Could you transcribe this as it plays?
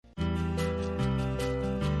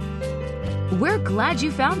We're glad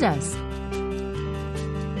you found us.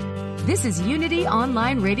 This is Unity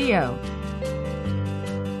Online Radio,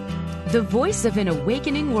 the voice of an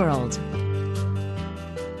awakening world.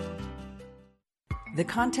 The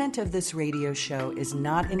content of this radio show is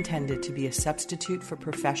not intended to be a substitute for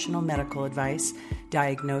professional medical advice,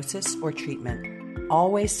 diagnosis, or treatment.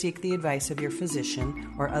 Always seek the advice of your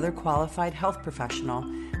physician or other qualified health professional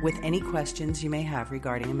with any questions you may have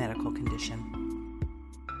regarding a medical condition.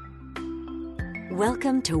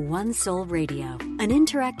 Welcome to One Soul Radio, an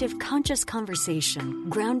interactive conscious conversation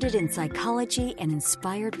grounded in psychology and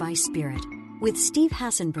inspired by spirit, with Steve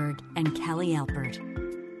Hassenberg and Callie Alpert.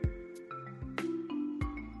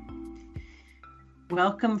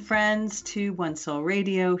 Welcome, friends, to One Soul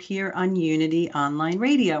Radio here on Unity Online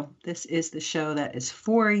Radio. This is the show that is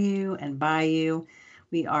for you and by you.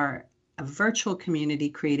 We are a virtual community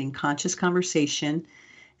creating conscious conversation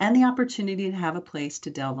and the opportunity to have a place to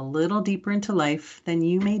delve a little deeper into life than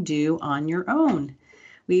you may do on your own.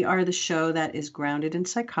 We are the show that is grounded in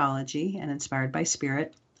psychology and inspired by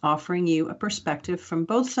spirit, offering you a perspective from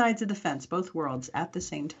both sides of the fence, both worlds at the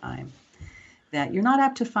same time, that you're not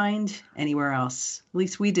apt to find anywhere else. At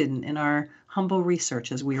least we didn't in our humble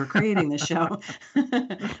research as we were creating the show.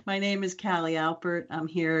 My name is Callie Alpert. I'm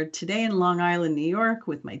here today in Long Island, New York,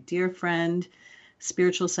 with my dear friend,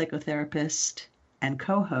 spiritual psychotherapist, and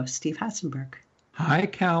co-host Steve Hassenberg. Hi,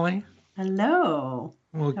 Callie. Hello.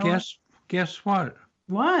 Well, guess what?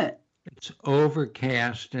 What? It's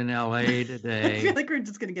overcast in LA today. I feel like we're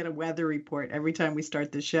just going to get a weather report every time we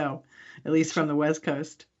start the show, at least from the West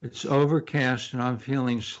Coast. It's overcast and I'm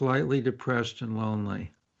feeling slightly depressed and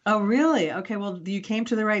lonely. Oh, really? Okay, well, you came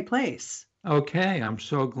to the right place. Okay, I'm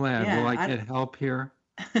so glad. Yeah, Will I get help here?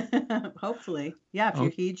 Hopefully. Yeah,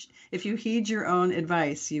 if you heed your own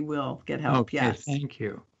advice, you will get help. Okay, yes. Thank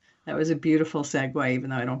you. That was a beautiful segue,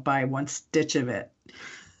 even though I don't buy one stitch of it.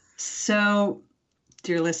 So,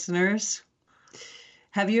 dear listeners,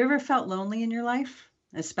 have you ever felt lonely in your life,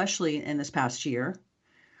 especially in this past year?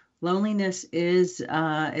 Loneliness is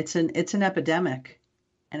it's an epidemic,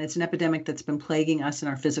 and it's an epidemic that's been plaguing us in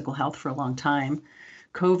our physical health for a long time.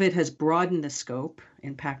 COVID has broadened the scope,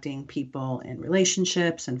 impacting people in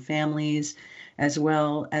relationships and families, as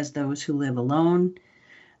well as those who live alone.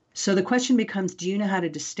 So the question becomes, do you know how to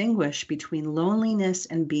distinguish between loneliness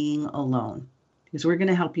and being alone? Because we're going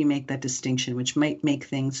to help you make that distinction, which might make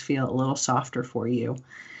things feel a little softer for you.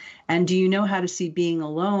 And do you know how to see being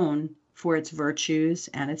alone for its virtues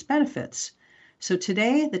and its benefits? So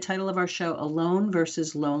today, the title of our show, Alone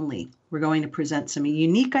versus Lonely. We're going to present some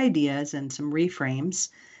unique ideas and some reframes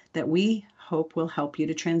that we hope will help you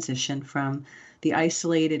to transition from the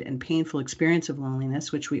isolated and painful experience of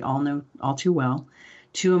loneliness, which we all know all too well,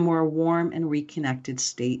 to a more warm and reconnected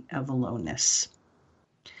state of aloneness.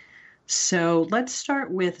 So let's start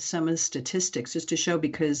with some of the statistics just to show,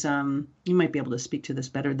 because you might be able to speak to this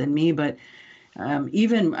better than me, but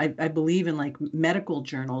even I believe in like medical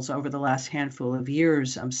journals over the last handful of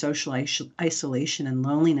years, social isolation and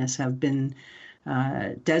loneliness have been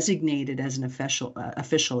designated as an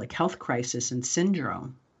official like health crisis and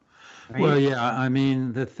syndrome. Right? Well, yeah, I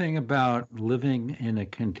mean, the thing about living in a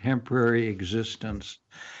contemporary existence,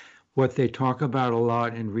 what they talk about a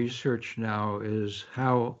lot in research now is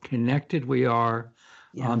how connected we are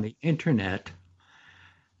on the internet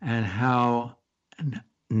and how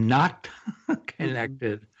not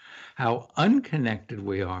connected, how unconnected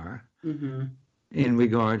we are in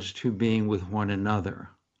regards to being with one another.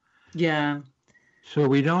 Yeah. So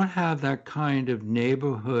we don't have that kind of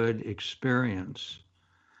neighborhood experience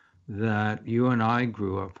that you and I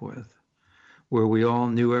grew up with, where we all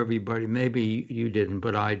knew everybody. Maybe you didn't,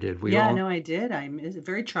 but I did. No, I did. It's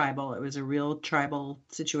very tribal. It was a real tribal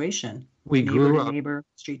situation. We neighbor grew to up, neighbor,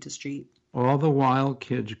 street to street. all the wild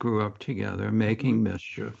kids grew up together making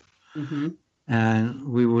mischief. And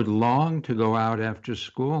we would long to go out after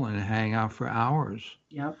school and hang out for hours.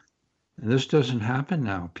 Yep. And this doesn't happen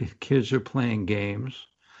now. Kids are playing games.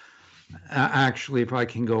 Actually, if I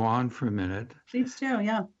can go on for a minute. Please do,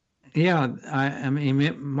 yeah. Yeah, I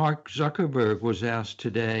mean, Mark Zuckerberg was asked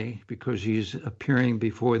today, because he's appearing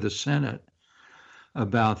before the Senate,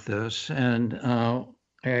 about this. And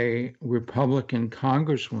a Republican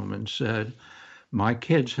congresswoman said, my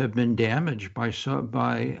kids have been damaged by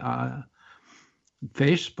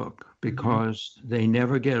Facebook because they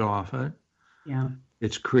never get off it. Yeah.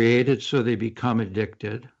 It's created so they become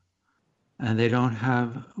addicted, and they don't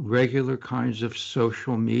have regular kinds of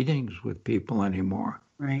social meetings with people anymore.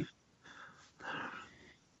 Right.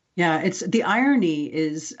 Yeah, it's the irony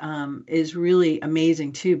is really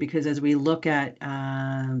amazing too, because as we look at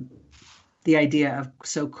the idea of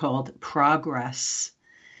so-called progress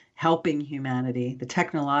helping humanity, the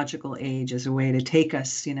technological age as a way to take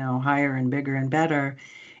us, higher and bigger and better,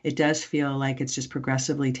 it does feel like it's just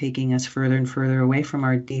progressively taking us further and further away from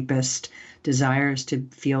our deepest desires to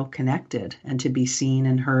feel connected and to be seen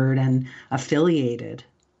and heard and affiliated.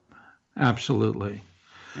 Absolutely.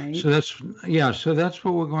 Right? So that's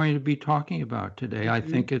what we're going to be talking about today. I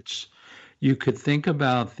think you could think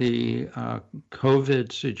about the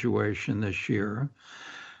COVID situation this year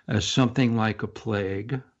as something like a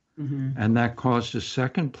plague, and that caused a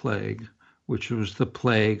second plague, which was the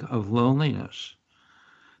plague of loneliness.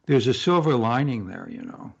 There's a silver lining there,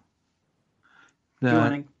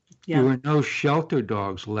 that there were no shelter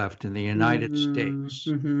dogs left in the United States.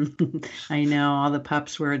 I know, all the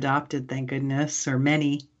pups were adopted, thank goodness, or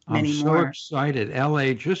many more. I'm so excited.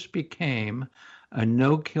 LA just became a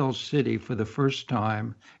no-kill city for the first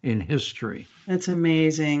time in history. That's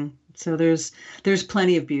amazing. So there's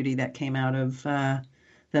plenty of beauty that came out of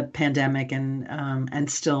the pandemic,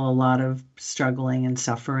 and still a lot of struggling and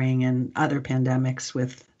suffering and other pandemics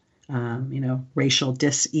with racial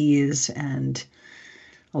dis-ease and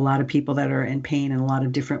a lot of people that are in pain in a lot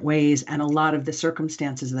of different ways, and a lot of the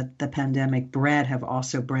circumstances that the pandemic bred have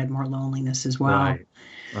also bred more loneliness as well.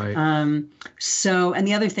 Right. And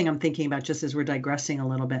the other thing I'm thinking about, just as we're digressing a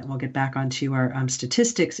little bit, and we'll get back onto our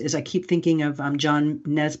statistics, is I keep thinking of John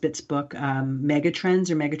Nesbitt's book,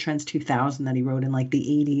 Megatrends 2000, that he wrote in like the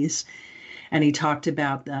 80s. And he talked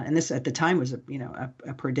about, and this at the time was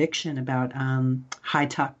a prediction about high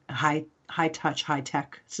touch, high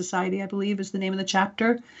tech society, I believe is the name of the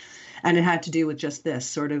chapter, and it had to do with just this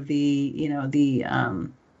sort of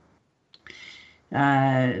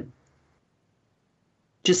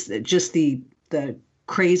just the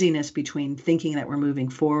craziness between thinking that we're moving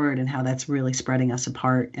forward and how that's really spreading us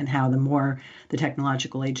apart, and how the more the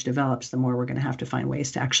technological age develops, the more we're going to have to find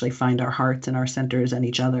ways to actually find our hearts and our centers and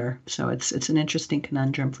each other. So it's an interesting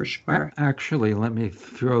conundrum for sure. Actually, let me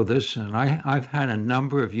throw this in. I've had a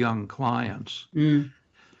number of young clients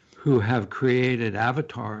who have created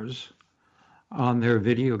avatars on their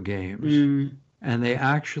video games, and they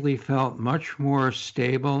actually felt much more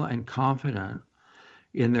stable and confident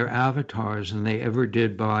in their avatars than they ever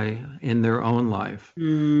did in their own life.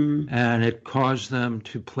 And it caused them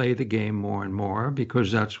to play the game more and more,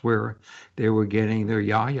 because that's where they were getting their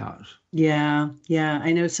yayas. Yeah.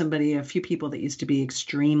 I know a few people that used to be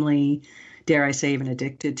extremely, dare I say, even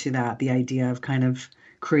addicted to that, the idea of kind of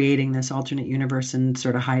creating this alternate universe and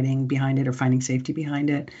sort of hiding behind it or finding safety behind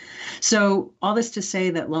it. So all this to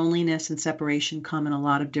say that loneliness and separation come in a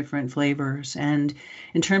lot of different flavors. And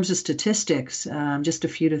in terms of statistics, just a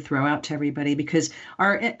few to throw out to everybody, because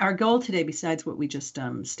our goal today, besides what we just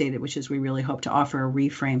stated, which is we really hope to offer a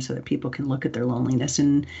reframe so that people can look at their loneliness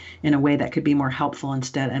in a way that could be more helpful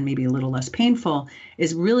instead, and maybe a little less painful,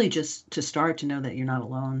 is really just to start to know that you're not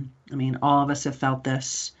alone. I mean, all of us have felt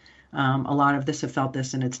this. A lot of us have felt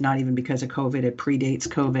this, and it's not even because of COVID. It predates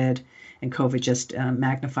COVID, and COVID just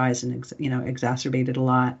magnifies and exacerbated a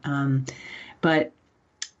lot. But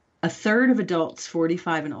a third of adults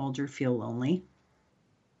 45 and older feel lonely.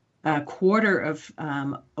 A quarter of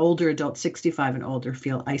older adults 65 and older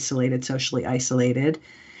feel isolated, socially isolated.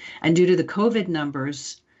 And due to the COVID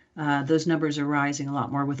numbers, those numbers are rising a lot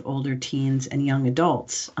more with older teens and young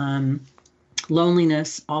adults.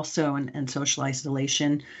 Loneliness also and social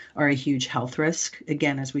isolation are a huge health risk.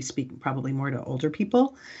 Again, as we speak probably more to older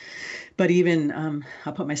people, but even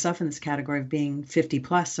I'll put myself in this category of being 50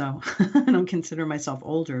 plus. So I don't consider myself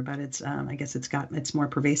older, but it's I guess it's more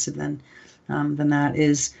pervasive than that.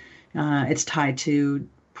 It's tied to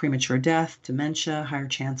premature death, dementia, higher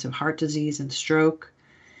chance of heart disease and stroke.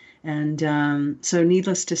 And so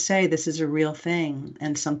needless to say, this is a real thing,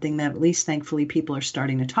 and something that at least thankfully people are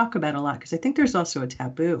starting to talk about a lot, because I think there's also a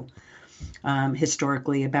taboo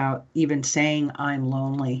historically about even saying I'm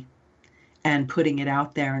lonely and putting it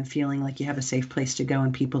out there and feeling like you have a safe place to go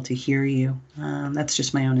and people to hear you. That's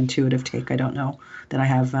just my own intuitive take. I don't know that I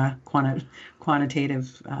have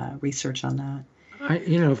quantitative research on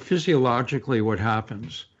that. Physiologically what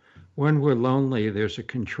happens when we're lonely, there's a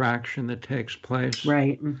contraction that takes place.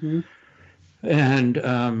 Right. Mm-hmm.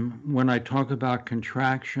 And when I talk about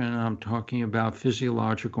contraction, I'm talking about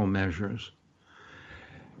physiological measures.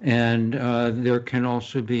 And there can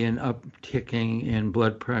also be an upticking in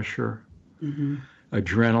blood pressure,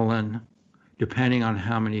 adrenaline, depending on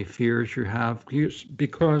how many fears you have.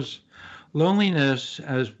 Because loneliness,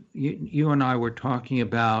 as you and I were talking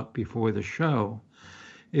about before the show,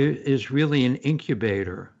 is really an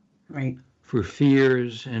incubator. Right. For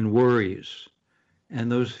fears and worries.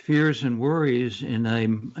 And those fears and worries in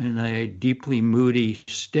a deeply moody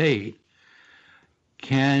state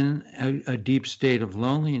can, a deep state of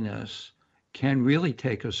loneliness can really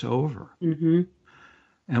take us over. Mm-hmm.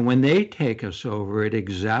 And when they take us over, it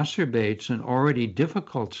exacerbates an already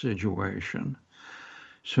difficult situation.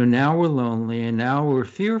 So now we're lonely, and now we're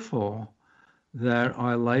fearful that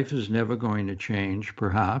our life is never going to change,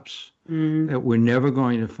 perhaps, that we're never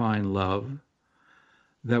going to find love,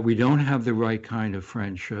 that we don't have the right kind of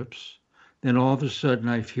friendships. Then all of a sudden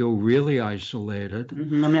I feel really isolated.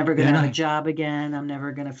 Mm-hmm. I'm never going to have a job again. I'm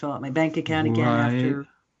never going to fill out my bank account again after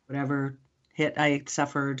whatever hit I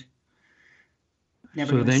suffered.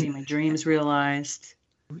 Never going to see my dreams realized.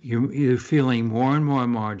 You're feeling more and more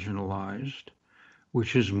marginalized,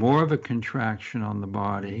 which is more of a contraction on the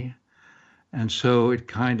body. And so it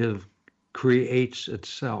kind of creates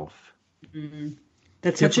itself. Mm-hmm.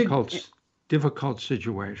 That's difficult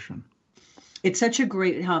situation. It's such a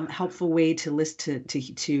great, helpful way to list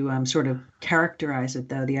to sort of characterize it,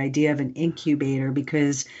 though, the idea of an incubator,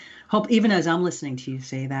 because even as I'm listening to you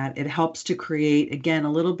say that, it helps to create, again,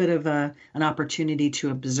 a little bit of an opportunity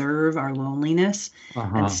to observe our loneliness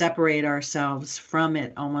and separate ourselves from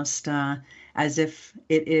it, almost as if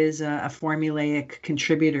it is a formulaic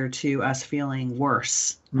contributor to us feeling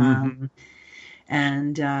worse. Mm-hmm.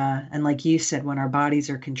 And like you said, when our bodies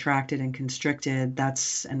are contracted and constricted,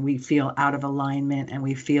 and we feel out of alignment, and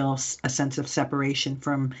we feel a sense of separation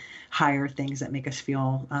from higher things that make us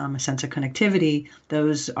feel a sense of connectivity,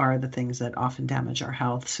 those are the things that often damage our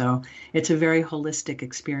health. So it's a very holistic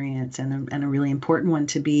experience, and a really important one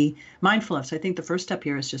to be mindful of. So I think the first step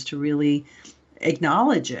here is just to really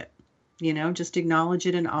acknowledge it, just acknowledge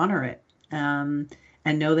it and honor it.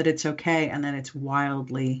 And know that it's okay, and that it's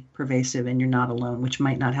wildly pervasive, and you're not alone, which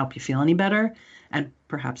might not help you feel any better, and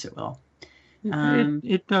perhaps it will.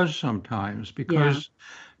 It does sometimes, because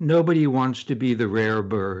nobody wants to be the rare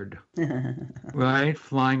bird, right?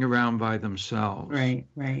 Flying around by themselves. Right.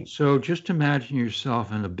 So just imagine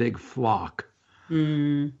yourself in a big flock.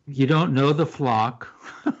 You don't know the flock,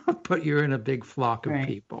 but you're in a big flock of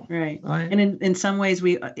people. Right. And in some ways,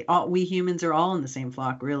 we humans are all in the same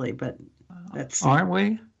flock, really, but aren't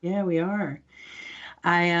we? Yeah, we are.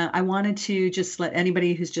 I wanted to just let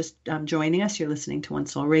anybody who's just joining us, you're listening to One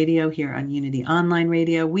Soul Radio here on Unity Online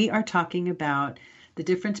Radio. We are talking about the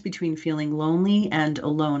difference between feeling lonely and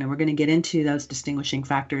alone, and we're going to get into those distinguishing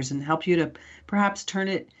factors and help you to perhaps turn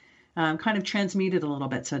it, kind of transmute it a little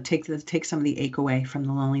bit. So take some of the ache away from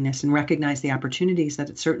the loneliness and recognize the opportunities that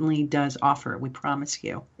it certainly does offer. We promise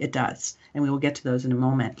you it does. And we will get to those in a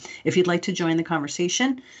moment. If you'd like to join the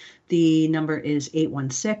conversation, the number is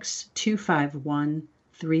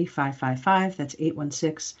 816-251-3555. That's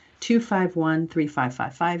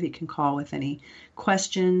 816-251-3555. You can call with any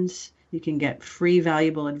questions. You can get free,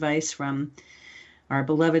 valuable advice from our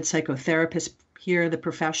beloved psychotherapist here, the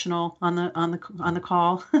professional on the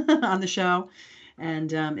call, on the show.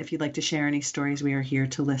 And if you'd like to share any stories, we are here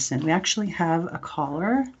to listen. We actually have a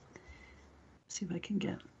caller. Let's see if I can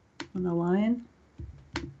get on the line.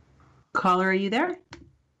 Caller, are you there?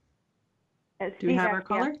 Do we have our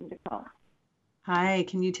caller? Hi,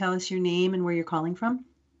 can you tell us your name and where you're calling from?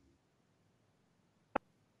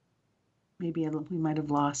 Maybe we might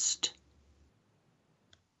have lost.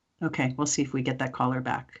 Okay, we'll see if we get that caller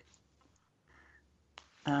back.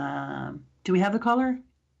 Do we have the caller?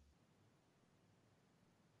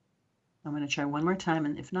 I'm going to try one more time,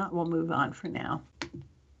 and if not, we'll move on for now.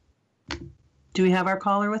 Do we have our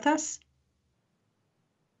caller with us?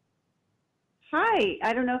 Hi,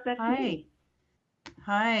 I don't know if that's me.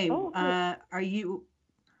 Hi. Oh, are you?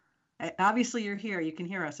 Obviously, you're here. You can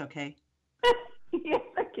hear us, okay? Yes,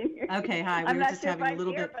 I can hear you. Okay, hi. We were just having a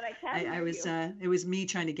little bit. I was. It was me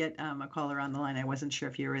trying to get a caller on the line. I wasn't sure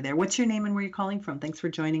if you were there. What's your name and where you're calling from? Thanks for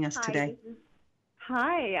joining us today.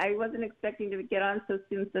 Hi. I wasn't expecting to get on so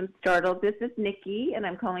soon, so I'm startled. This is Nikki, and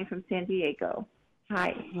I'm calling from San Diego.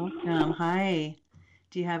 Hi. Welcome. Hi.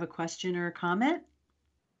 Do you have a question or a comment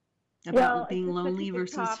about being lonely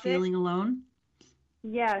versus feeling alone?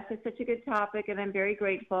 Yes, it's such a good topic, and I'm very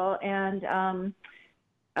grateful. And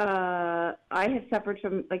I had suffered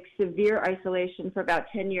from severe isolation for about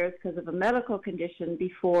 10 years because of a medical condition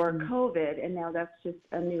before COVID, and now that's just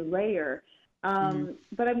a new layer.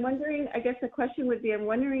 But I'm wondering, I guess the question would be, I'm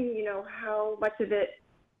wondering, how much of it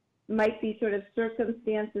might be sort of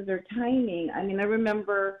circumstances or timing. I mean, I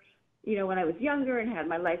remember, when I was younger and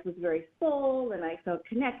my life was very full and I felt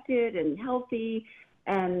connected and healthy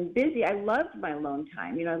and busy. I loved my alone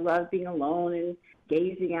time. I loved being alone and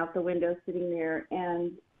gazing out the window, sitting there.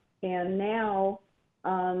 And now,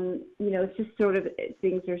 it's just sort of,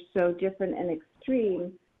 things are so different and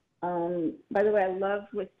extreme. By the way, I love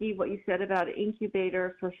what you said about an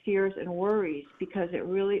incubator for fears and worries, because it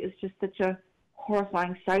really is just such a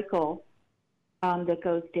horrifying cycle that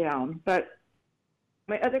goes down. But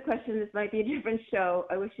my other question, this might be a different show.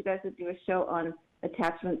 I wish you guys would do a show on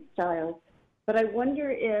attachment styles. But I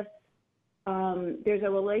wonder if there's a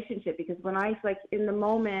relationship, because when in the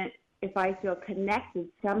moment, if I feel connected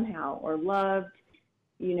somehow or loved,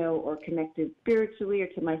 or connected spiritually or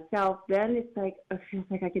to myself, then it feels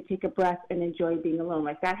like I could take a breath and enjoy being alone.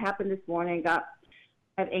 Like that happened this morning. I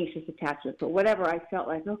have anxious attachment, but whatever, I felt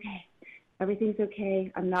like, okay, everything's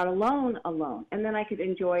okay. I'm not alone. And then I could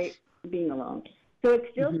enjoy being alone. So it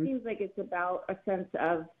still seems like it's about a sense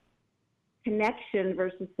of connection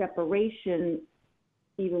versus separation,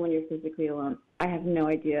 even when you're physically alone. I have no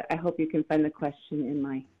idea. I hope you can find the question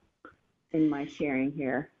in my sharing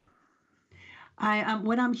here.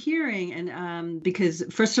 What I'm hearing, and because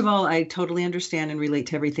first of all, I totally understand and relate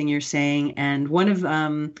to everything you're saying, and one of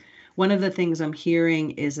the things I'm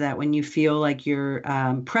hearing is that when you feel like you're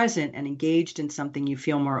present and engaged in something, you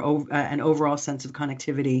feel more an overall sense of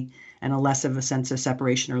connectivity and a less of a sense of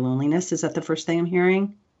separation or loneliness. Is that the first thing I'm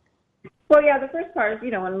hearing? Well, yeah, the first part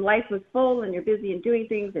is, when life was full and you're busy and doing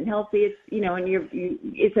things and healthy, it's,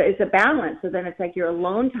 and it's a balance. So then it's like your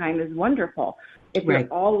alone time is wonderful. If you're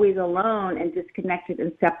always alone and disconnected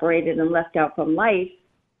and separated and left out from life,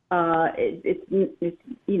 it's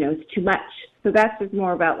too much. So that's just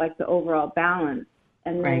more about like the overall balance.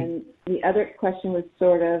 And then the other question was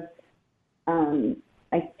sort of,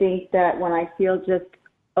 I think that when I feel just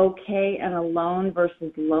okay and alone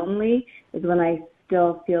versus lonely is when I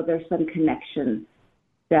still feel there's some connection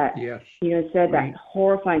that, that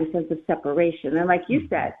horrifying sense of separation. And like you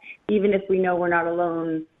said, even if we know we're not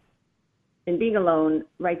alone and being alone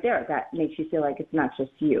right there, that makes you feel like it's not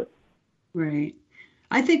just you. Right.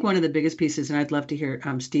 I think one of the biggest pieces, and I'd love to hear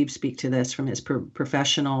Steve speak to this from his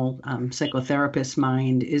professional psychotherapist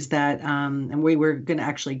mind, is that, and we were going to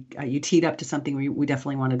actually, you teed up to something we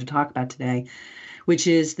definitely wanted to talk about today, which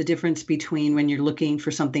is the difference between when you're looking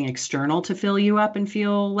for something external to fill you up and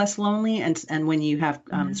feel less lonely, and when you have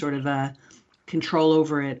sort of a control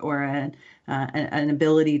over it or an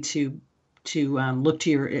ability to look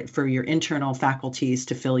to for your internal faculties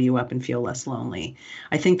to fill you up and feel less lonely.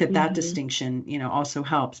 I think that distinction, also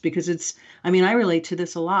helps, because I relate to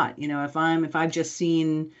this a lot. If I've just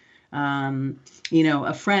seen,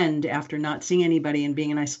 a friend after not seeing anybody and being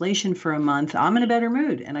in isolation for a month, I'm in a better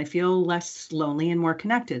mood and I feel less lonely and more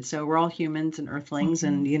connected. So we're all humans and earthlings.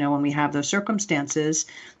 And, when we have those circumstances,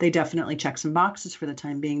 they definitely check some boxes for the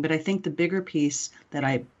time being. But I think the bigger piece that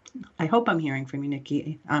I hope I'm hearing from you,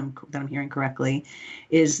 Nikki, that I'm hearing correctly,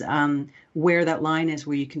 is where that line is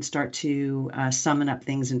where you can start to summon up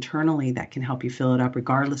things internally that can help you fill it up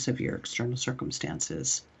regardless of your external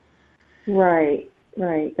circumstances. Right.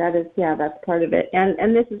 That is, that's part of it.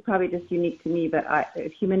 And this is probably just unique to me, but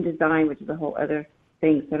human design, which is a whole other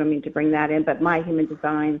thing, so I don't mean to bring that in, but my human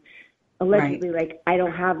design, allegedly, I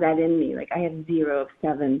don't have that in me. Like I have 0 of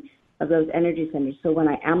 7 of those energy centers. So when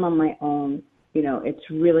I am on my own, it's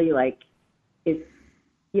really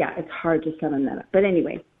it's hard to summon that up. But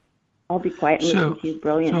anyway, I'll be quiet and listen to you.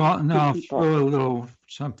 Brilliant. So I'll throw a little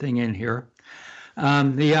something in here.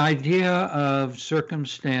 The idea of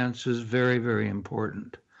circumstance is very, very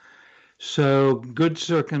important. So good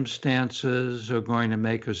circumstances are going to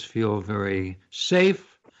make us feel very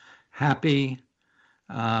safe, happy,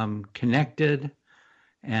 connected,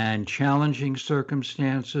 and challenging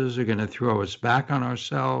circumstances are going to throw us back on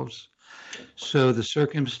ourselves. So the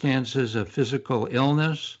circumstances of physical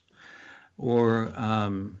illness or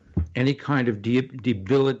any kind of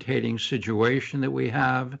debilitating situation that we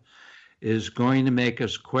have is going to make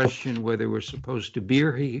us question whether we're supposed to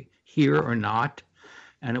be here or not,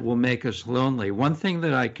 and it will make us lonely. One thing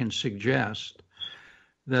that I can suggest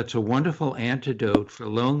that's a wonderful antidote for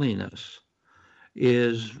loneliness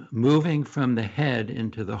is moving from the head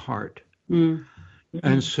into the heart.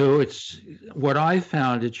 And so it's what I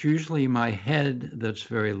found, it's usually my head that's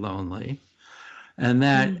very lonely, and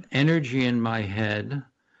that energy in my head,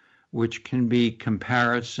 which can be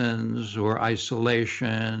comparisons or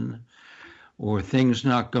isolation or things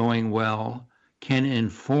not going well, can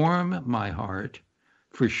inform my heart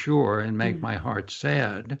for sure and make my heart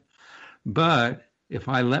sad. But if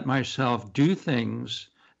I let myself do things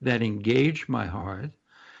that engage my heart,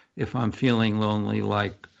 if I'm feeling lonely,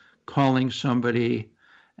 like calling somebody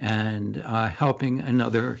and helping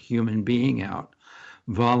another human being out,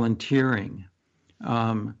 volunteering,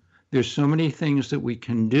 there's so many things that we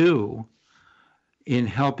can do in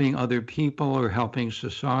helping other people or helping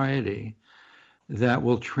society that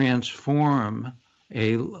will transform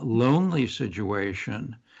a lonely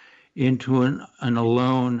situation into an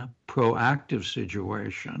alone proactive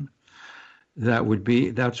situation.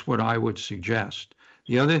 That's what I would suggest.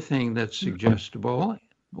 The other thing that's suggestible,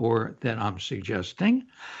 or that I'm suggesting,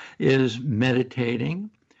 is meditating,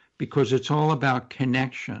 because it's all about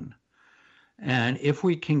connection. And if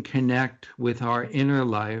we can connect with our inner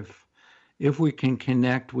life, if we can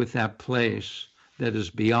connect with that place that is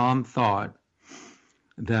beyond thought,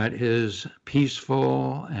 that is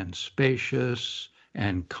peaceful and spacious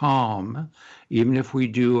and calm, even if we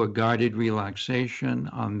do a guided relaxation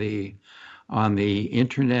on the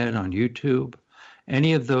internet, on YouTube,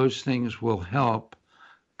 any of those things will help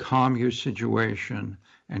calm your situation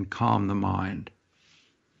and calm the mind.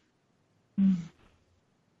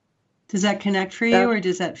 Does that connect for you, or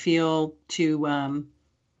does that feel too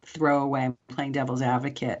throwaway? I'm playing devil's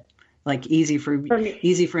advocate. Like easy for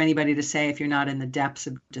anybody to say if you're not in the depths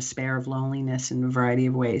of despair, of loneliness in a variety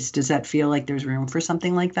of ways. Does that feel like there's room for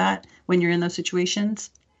something like that when you're in those situations?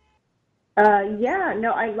 Yeah,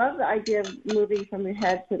 no, I love the idea of moving from the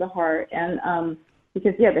head to the heart, and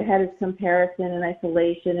because the head is comparison and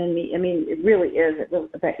isolation, and it really is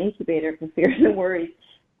that incubator for fears and worries,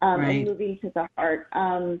 right. And moving to the heart.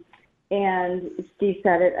 And Steve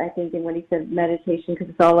said it, I think, when he said meditation, because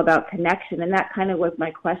it's all about connection. And that kind of was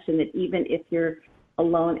my question, that even if you're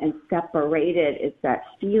alone and separated, it's that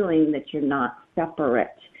feeling that you're not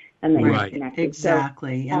separate and that you're connected.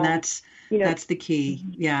 Exactly. So, and that's the key.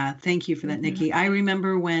 Yeah. Thank you for that, Nikki. I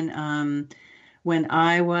remember when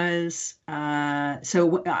I was, I've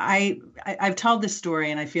told this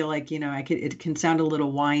story, and I feel like, it can sound a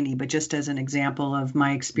little whiny, but just as an example of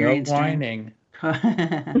my experience. No whining.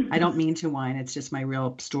 I don't mean to whine. It's just my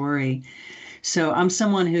real story. So I'm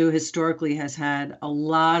someone who historically has had a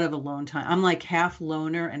lot of alone time. I'm like half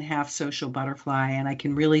loner and half social butterfly, and I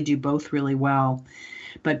can really do both really well.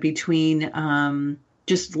 But between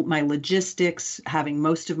just my logistics, having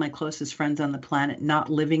most of my closest friends on the planet not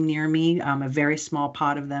living near me, a very small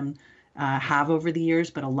pot of them have over the years,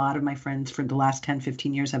 but a lot of my friends for the last 10,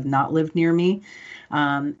 15 years have not lived near me,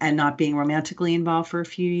 and not being romantically involved for a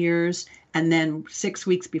few years. And then 6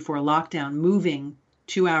 weeks before lockdown, moving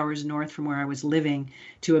 2 hours north from where I was living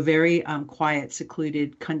to a very quiet,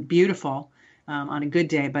 secluded, beautiful, on a good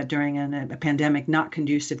day, but during a pandemic, not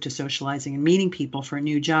conducive to socializing and meeting people for a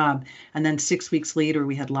new job. And then 6 weeks later,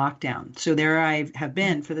 we had lockdown. So there I have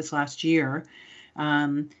been for this last year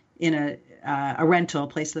in a rental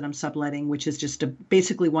place that I'm subletting, which is just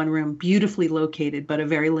basically one room, beautifully located, but a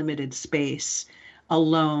very limited space,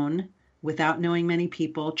 alone, without knowing many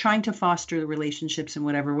people, trying to foster the relationships in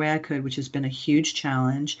whatever way I could, which has been a huge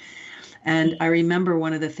challenge. And I remember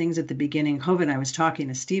one of the things at the beginning of COVID, I was talking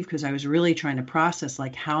to Steve because I was really trying to process,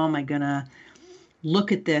 like, how am I going to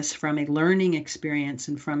look at this from a learning experience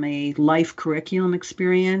and from a life curriculum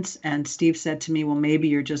experience? And Steve said to me, well, maybe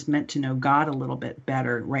you're just meant to know God a little bit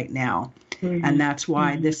better right now. Mm-hmm. And that's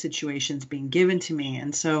why this situation's being given to me.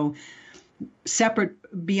 And so separate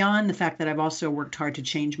beyond the fact that I've also worked hard to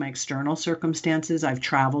change my external circumstances, I've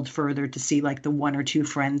traveled further to see like the one or two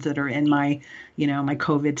friends that are in my, my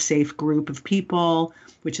COVID safe group of people,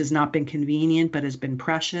 which has not been convenient, but has been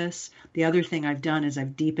precious. The other thing I've done is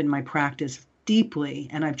I've deepened my practice deeply,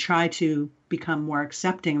 and I've tried to become more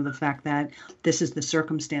accepting of the fact that this is the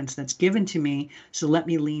circumstance that's given to me. So let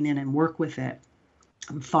me lean in and work with it.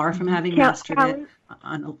 I'm far from having mastered it.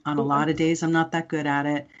 On a lot of days, I'm not that good at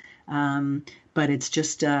it. But it's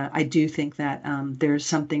just, I do think that there's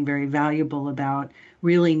something very valuable about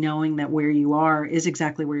really knowing that where you are is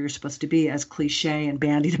exactly where you're supposed to be, as cliche and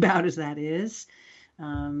bandied about as that is.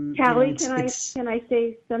 Callie, can I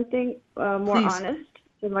say something more honest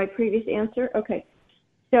than my previous answer? Okay.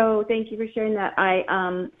 So thank you for sharing that.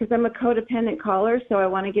 Because I'm a codependent caller, so I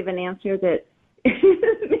want to give an answer that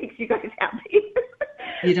makes you guys happy.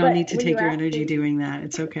 You don't need to take your energy doing that.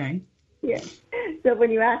 It's okay. Yeah. So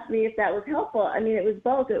when you asked me if that was helpful, it was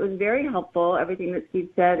both. It was very helpful, everything that Steve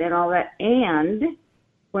said and all that. And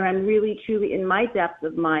when I'm really, truly in my depth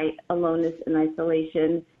of my aloneness and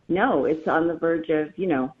isolation, no, it's on the verge of,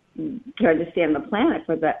 trying to stay on the planet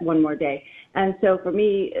for that one more day. And so for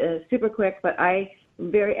me, super quick, but I'm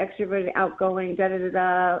very extroverted, outgoing,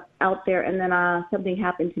 out there. And then something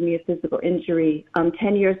happened to me, a physical injury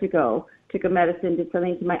 10 years ago. Took a medicine, did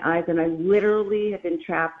something to my eyes, and I literally have been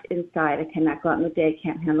trapped inside. I cannot go out in the day,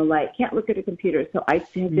 can't handle light, can't look at a computer. So I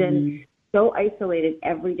have been so isolated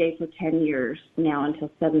every day for 10 years now until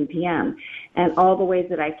 7 p.m. and all the ways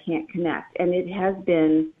that I can't connect. And it has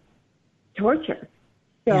been torture.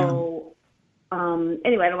 So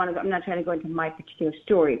anyway, I'm not trying to go into my particular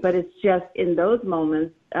story, but it's just in those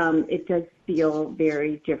moments, it does feel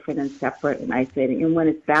very different and separate and isolating. And when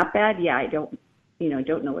it's that bad, yeah, I don't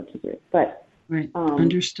know what to do. But right,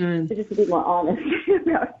 understood. So just to be more honest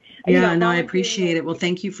about. Yeah, no, I appreciate it. Well,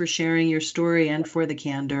 thank you for sharing your story and for the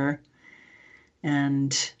candor.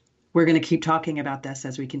 And we're going to keep talking about this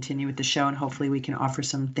as we continue with the show, and hopefully we can offer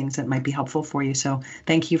some things that might be helpful for you. So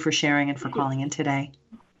thank you for sharing and for calling in today.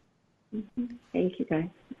 Thank you, guys.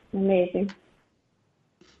 Amazing.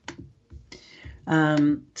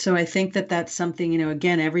 So I think that that's something,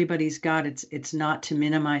 again, everybody's got, it's not to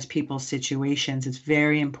minimize people's situations. It's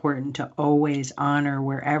very important to always honor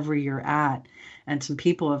wherever you're at. And some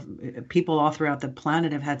people all throughout the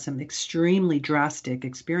planet have had some extremely drastic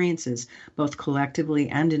experiences, both collectively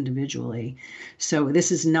and individually. So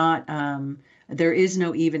this is not, there is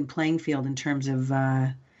no even playing field in terms of,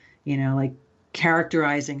 like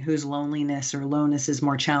characterizing whose loneliness or aloneness is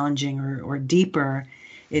more challenging or deeper.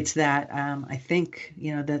 It's that I think,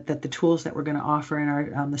 that the tools that we're going to offer in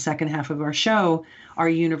our the second half of our show are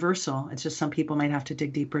universal. It's just some people might have to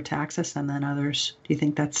dig deeper to access them than others. Do you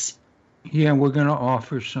think that's? Yeah, we're going to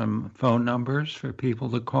offer some phone numbers for people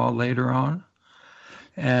to call later on.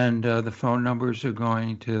 And the phone numbers are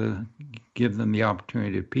going to give them the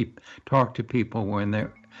opportunity to talk to people when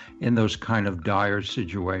they're in those kind of dire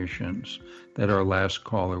situations that our last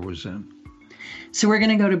caller was in. So we're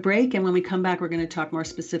going to go to break, and when we come back, we're going to talk more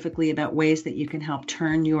specifically about ways that you can help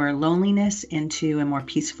turn your loneliness into a more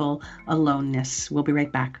peaceful aloneness. We'll be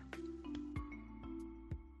right back.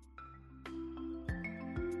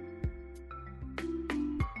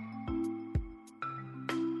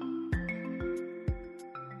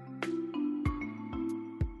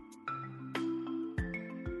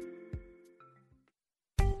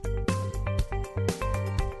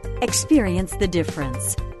 Experience the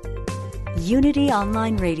difference. Unity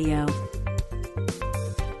Online Radio.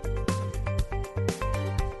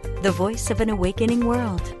 The voice of an awakening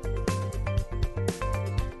world.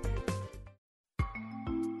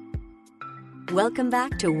 Welcome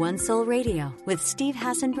back to One Soul Radio with Steve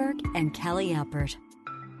Hassenberg and Callie Alpert.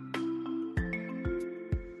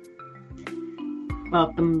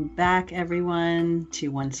 Welcome back, everyone,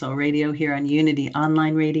 to One Soul Radio here on Unity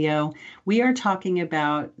Online Radio. We are talking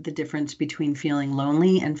about the difference between feeling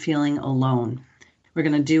lonely and feeling alone. We're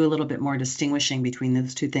going to do a little bit more distinguishing between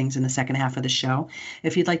those two things in the second half of the show.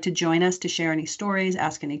 If you'd like to join us to share any stories,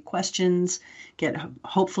 ask any questions, get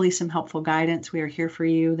hopefully some helpful guidance, we are here for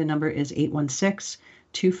you. The number is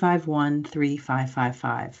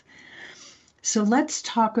 816-251-3555. So let's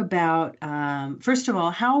talk about, first of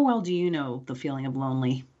all, how well do you know the feeling of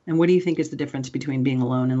lonely? And what do you think is the difference between being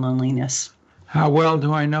alone and loneliness? How well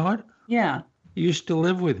do I know it? Yeah. You used to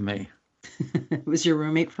live with me. Was your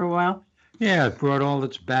roommate for a while? Yeah, it brought all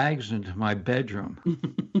its bags into my bedroom.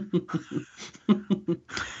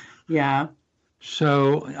 Yeah.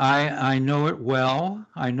 So I know it well.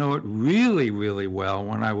 I know it really, really well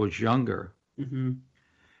when I was younger. Mm-hmm.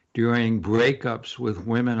 During breakups with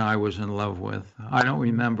women I was in love with. I don't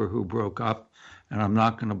remember who broke up, and I'm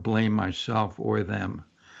not going to blame myself or them.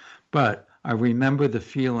 But I remember the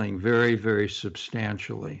feeling very, very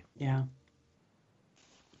substantially. Yeah.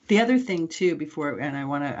 The other thing too, before, and I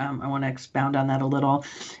want to expound on that a little.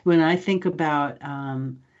 When I think about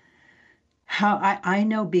how I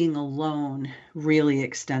know being alone really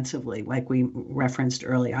extensively, like we referenced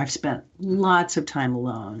earlier. I've spent lots of time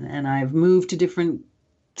alone, and I've moved to different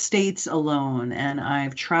states alone, and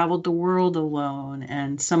I've traveled the world alone,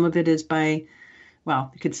 and some of it is by, well,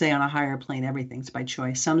 you could say on a higher plane, everything's by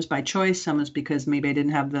choice. Some is by choice, some is because maybe I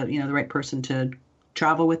didn't have the right person to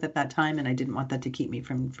travel with at that time, and I didn't want that to keep me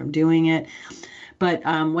from doing it. But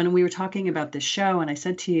when we were talking about this show, and I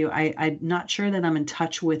said to you, I'm not sure that I'm in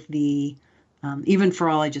touch with the, even for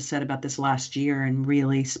all I just said about this last year and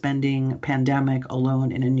really spending pandemic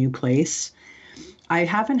alone in a new place, I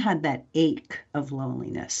haven't had that ache of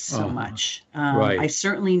loneliness so much. Right. I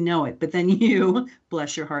certainly know it. But then you,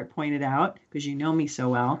 bless your heart, pointed out, because you know me so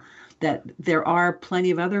well, that there are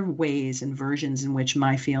plenty of other ways and versions in which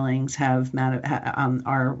my feelings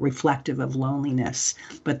are reflective of loneliness.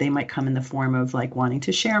 But they might come in the form of like wanting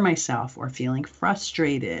to share myself, or feeling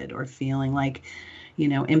frustrated, or feeling like,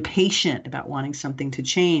 impatient about wanting something to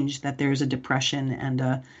change, that there's a depression and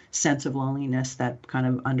a sense of loneliness that kind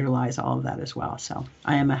of underlies all of that as well. So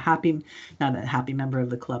I am not a happy member of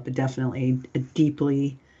the club, but definitely a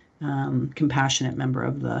deeply compassionate member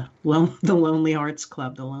of the Lonely Hearts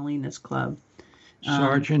Club, the Loneliness Club.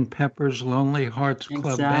 Sergeant Pepper's Lonely Hearts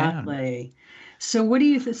Club Band. Exactly. So what do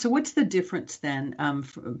you so what's the difference then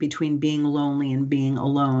between being lonely and being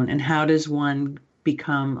alone, and how does one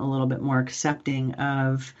become a little bit more accepting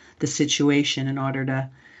of the situation in order to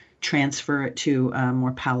transfer it to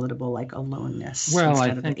more palatable, like aloneness Well, I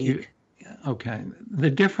instead of think the ache? okay. The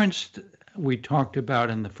difference we talked about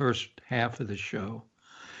in the first half of the show,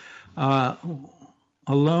 uh,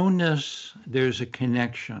 aloneness, there's a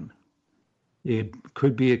connection. It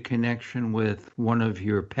could be a connection with one of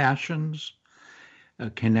your passions, a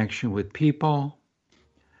connection with people,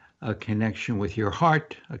 a connection with your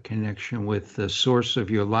heart, a connection with the source of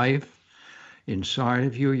your life inside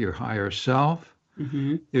of you, your higher self.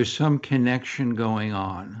 Mm-hmm. There's some connection going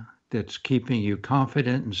on that's keeping you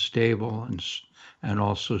confident and stable and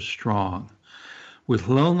also strong. With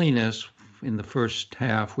loneliness, in the first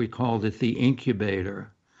half, we called it the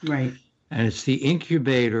incubator. Right. And it's the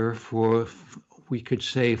incubator for, we could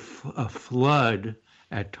say, a flood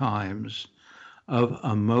at times of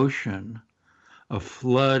emotion, a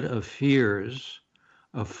flood of fears,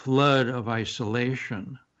 a flood of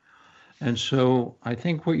isolation. And so I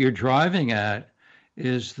think what you're driving at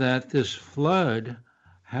is that this flood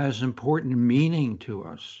has important meaning to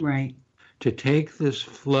us. Right. To take this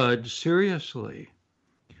flood seriously.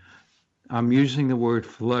 I'm using the word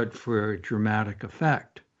flood for a dramatic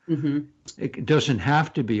effect. Mm-hmm. It doesn't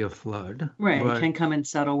have to be a flood. Right. It can come in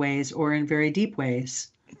subtle ways or in very deep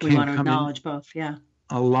ways. We want to acknowledge both. Yeah.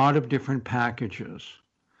 A lot of different packages.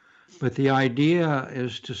 But the idea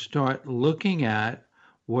is to start looking at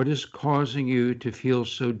what is causing you to feel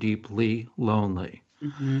so deeply lonely.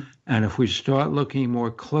 Mm-hmm. And if we start looking more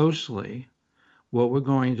closely, what we're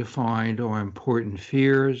going to find are important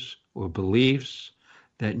fears or beliefs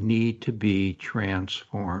that need to be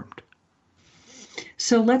transformed.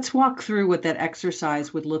 So let's walk through what that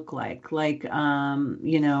exercise would look like. Like, I'm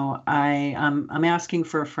asking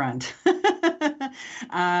for a friend.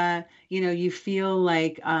 You feel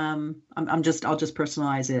like I'll just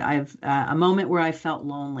personalize it. I've a moment where I felt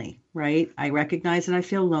lonely, right? I recognize that I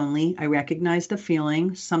feel lonely. I recognize the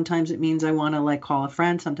feeling. Sometimes it means I want to like call a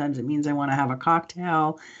friend. Sometimes it means I want to have a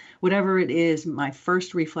cocktail. Whatever it is, my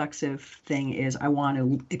first reflexive thing is I want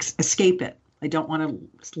to escape it. I don't want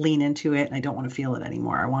to lean into it. I don't want to feel it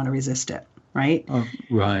anymore. I want to resist it, right?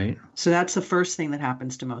 Right. So that's the first thing that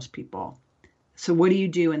happens to most people. So what do you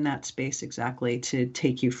do in that space exactly to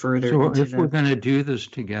take you further? So if we're going to do this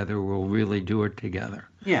together, we'll really do it together.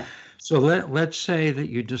 Yeah. So let's say that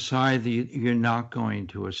you decide that you're not going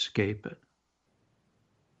to escape it,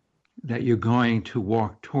 that you're going to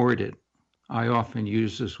walk toward it. I often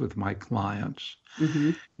use this with my clients.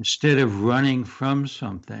 Mm-hmm. Instead of running from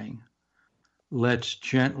something, let's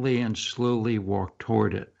gently and slowly walk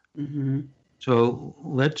toward it. Mm-hmm. So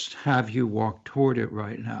let's have you walk toward it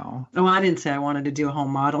right now. Oh, I didn't say I wanted to do a whole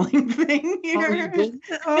modeling thing here. Oh, you didn't?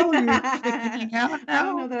 Oh, you're figuring out now? I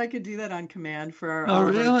don't know that I could do that on command for our, all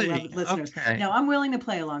really? Our listeners. Okay. No, I'm willing to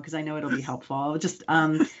play along because I know it'll be helpful. I'll just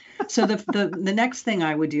so the next thing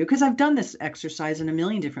I would do, because I've done this exercise in a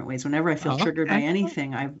million different ways. Whenever I feel triggered by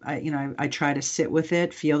anything, I try to sit with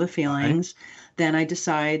it, feel the feelings. Right. Then I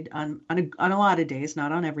decide on a lot of days,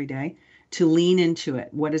 not on every day, to lean into it.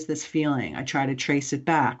 What is this feeling? I try to trace it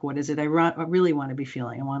back. What is it I really want to be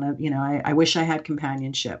feeling? I want to, I wish I had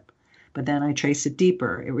companionship, but then I trace it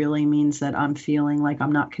deeper. It really means that I'm feeling like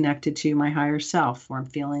I'm not connected to my higher self, or I'm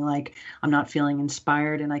feeling like I'm not feeling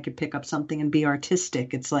inspired and I could pick up something and be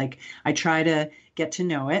artistic. It's like I try to get to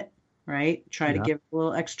know it, right? Try to give a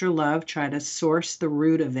little extra love, try to source the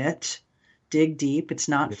root of it. Dig deep. It's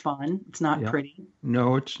not fun. It's not pretty.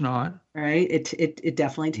 No, it's not. Right. It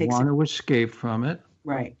definitely takes. Want to escape from it.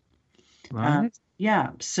 Right. Right. Yeah.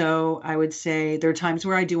 So I would say there are times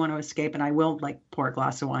where I do want to escape, and I will like pour a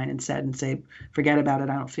glass of wine instead and say, forget about it.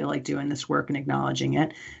 I don't feel like doing this work and acknowledging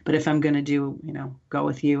it. But if I'm going to do, go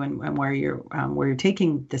with you and where you're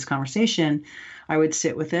taking this conversation, I would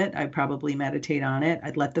sit with it. I'd probably meditate on it.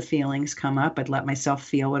 I'd let the feelings come up. I'd let myself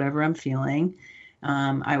feel whatever I'm feeling.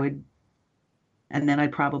 And then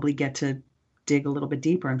I'd probably get to dig a little bit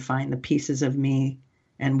deeper and find the pieces of me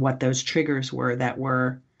and what those triggers were that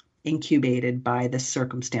were incubated by this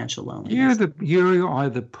circumstantial loneliness. You are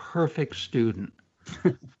the perfect student.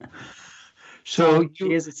 So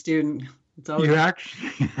she is a student. You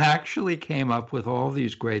actually came up with all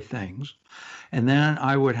these great things, and then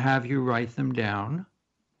I would have you write them down.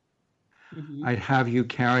 Mm-hmm. I'd have you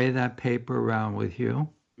carry that paper around with you.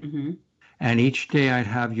 Mm-hmm. And each day I'd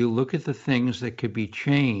have you look at the things that could be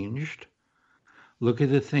changed, look at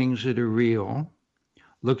the things that are real,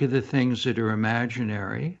 look at the things that are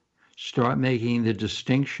imaginary, start making the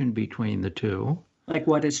distinction between the two. Like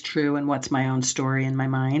what is true and what's my own story in my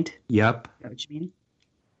mind. Yep. Is that what you mean?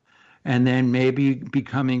 And then maybe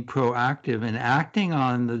becoming proactive and acting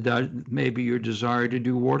on maybe your desire to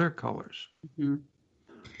do watercolors. Mm-hmm.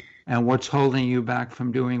 And what's holding you back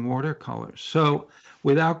from doing watercolors. So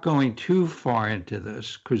without going too far into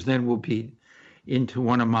this, because then we'll be into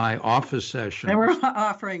one of my office sessions. And we're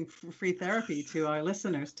offering free therapy to our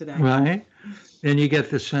listeners today. Right? Then you get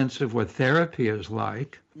the sense of what therapy is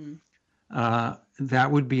like.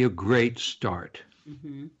 That would be a great start.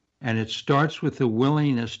 Mm-hmm. And it starts with the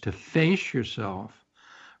willingness to face yourself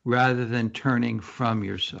rather than turning from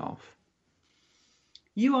yourself.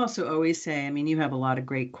 You also always say, I mean, you have a lot of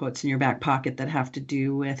great quotes in your back pocket that have to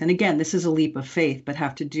do with, and again, this is a leap of faith, but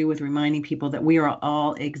have to do with reminding people that we are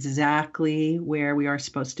all exactly where we are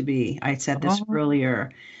supposed to be. I said this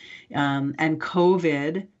earlier. And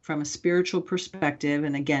COVID, from a spiritual perspective,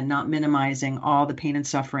 and again, not minimizing all the pain and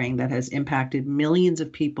suffering that has impacted millions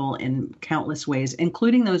of people in countless ways,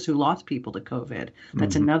 including those who lost people to COVID.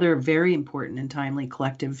 That's another very important and timely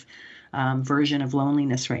collective version of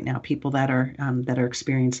loneliness right now. People that are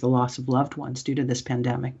experiencing the loss of loved ones due to this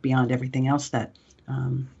pandemic, beyond everything else that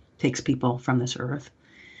takes people from this earth.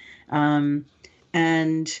 And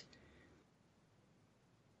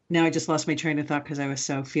now I just lost my train of thought because I was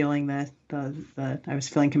so feeling I was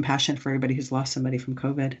feeling compassion for everybody who's lost somebody from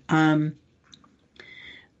COVID.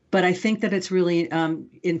 But I think that it's really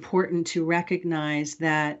important to recognize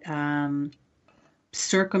that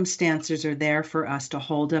circumstances are there for us to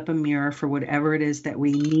hold up a mirror for whatever it is that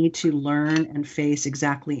we need to learn and face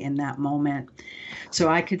exactly in that moment. So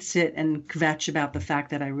I could sit and kvetch about the fact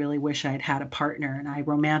that I really wish I'd had a partner, and I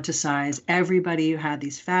romanticize everybody who had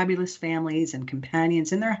these fabulous families and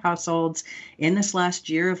companions in their households in this last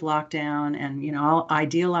year of lockdown. And, you know, I'll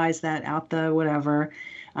idealize that out the whatever,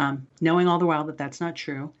 knowing all the while that that's not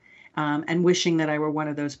true, and wishing that I were one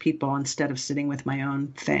of those people instead of sitting with my own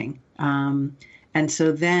thing. And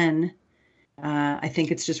so then I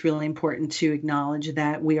think it's just really important to acknowledge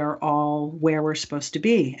that we are all where we're supposed to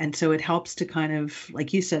be. And so it helps to kind of,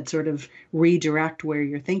 like you said, sort of redirect where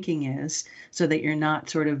your thinking is so that you're not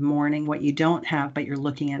sort of mourning what you don't have, but you're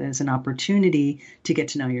looking at it as an opportunity to get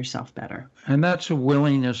to know yourself better. And that's a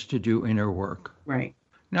willingness to do inner work. Right.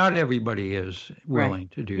 Not everybody is willing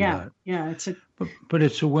to do that. Yeah, but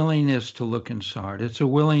it's a willingness to look inside. It's a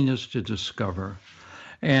willingness to discover.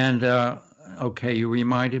 And okay, you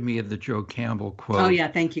reminded me of the Joe Campbell quote. Oh, yeah,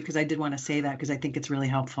 thank you, because I did want to say that because I think it's really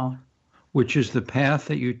helpful. Which is the path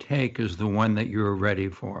that you take is the one that you're ready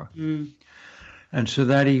for. And so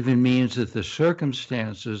that even means that the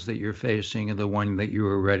circumstances that you're facing are the one that you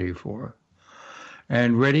are ready for.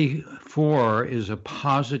 And ready for is a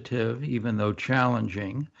positive, even though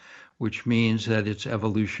challenging, which means that it's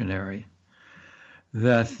evolutionary.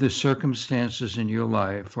 That the circumstances in your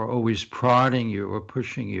life are always prodding you or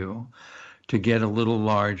pushing you to get a little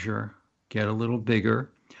larger, get a little bigger.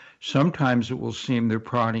 Sometimes it will seem they're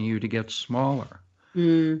prodding you to get smaller.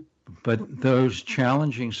 But those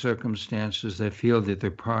challenging circumstances that feel that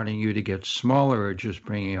they're prodding you to get smaller are just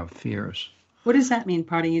bringing up fears. What does that mean,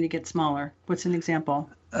 prodding you to get smaller? What's an example?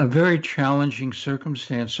 A very challenging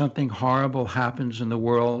circumstance, something horrible happens in the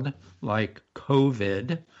world, like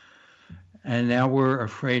COVID, and now we're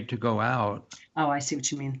afraid to go out. Oh, I see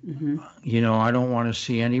what you mean. You know, I don't want to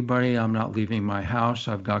see anybody. I'm not leaving my house.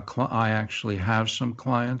 I actually have some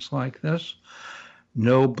clients like this.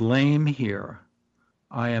 No blame here.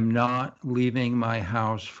 I am not leaving my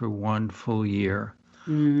house for one full year.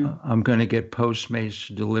 I'm going to get Postmates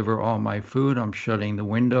to deliver all my food. I'm shutting the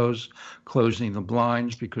windows, closing the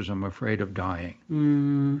blinds because I'm afraid of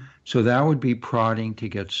dying. So that would be prodding to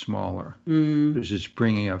get smaller because it's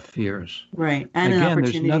bringing up fears. Right. And again, an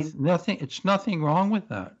opportunity. There's nothing. It's nothing wrong with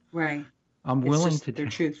that. Right. I'm willing to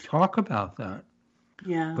truth. talk about that.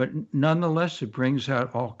 Yeah. But nonetheless, it brings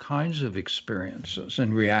out all kinds of experiences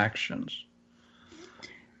and reactions.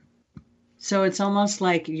 So it's almost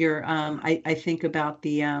like you're, I think about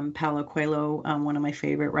the Paulo Coelho, one of my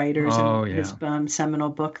favorite writers, and his seminal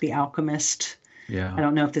book, The Alchemist. Yeah. I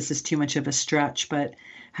don't know if this is too much of a stretch, but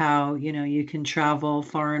how, you know, you can travel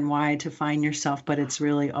far and wide to find yourself, but it's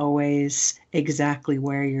really always exactly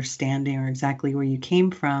where you're standing or exactly where you came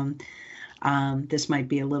from. This might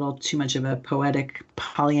be a little too much of a poetic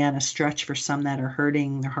Pollyanna stretch for some that are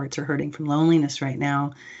hurting, their hearts are hurting from loneliness right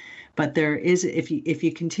now. But there is, if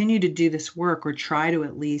you continue to do this work or try to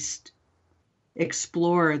at least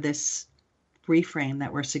explore this reframe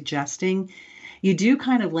that we're suggesting, you do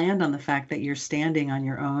kind of land on the fact that you're standing on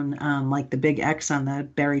your own, like the big X on the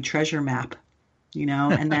buried treasure map.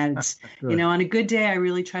 and that's, Good. on a good day, I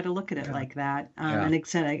really try to look at it Yeah. like that. Yeah. And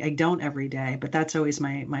except I don't every day, but that's always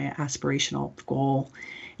my aspirational goal,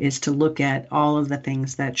 is to look at all of the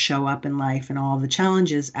things that show up in life and all the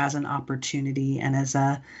challenges as an opportunity and as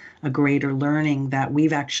a greater learning that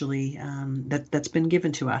we've actually, that's been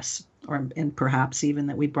given to us, and perhaps even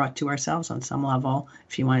that we brought to ourselves on some level,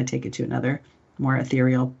 if you want to take it to another more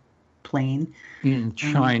ethereal plane. In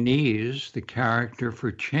Chinese, the character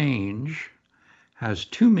for change has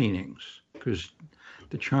two meanings, because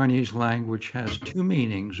the Chinese language has two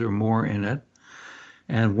meanings or more in it.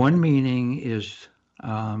 And one meaning is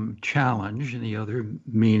challenge, and the other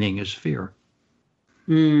meaning is fear.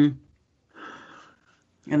 And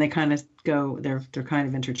they kind of they're kind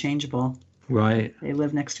of interchangeable. Right. They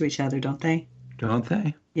live next to each other, don't they? Don't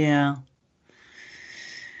they? Yeah.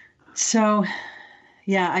 So,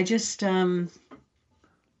 yeah, I just, I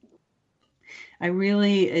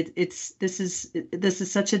really, this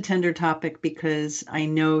is such a tender topic, because I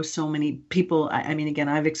know so many people. I mean, again,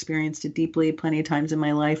 I've experienced it deeply plenty of times in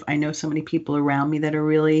my life. I know so many people around me that are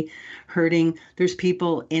really hurting. There's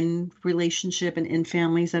people in relationship and in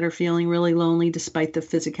families that are feeling really lonely despite the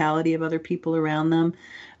physicality of other people around them.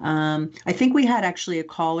 I think we had actually a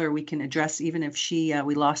caller we can address, even if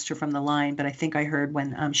we lost her from the line, but I think I heard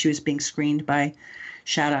when she was being screened by,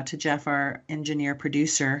 shout out to Jeff, our engineer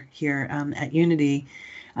producer here at Unity.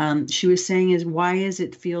 She was saying why is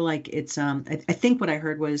it feel like it's, I think what I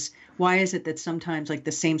heard was, why is it that sometimes like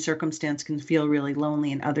the same circumstance can feel really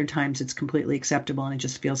lonely and other times it's completely acceptable and it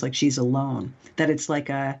just feels like she's alone, that it's like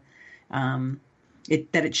that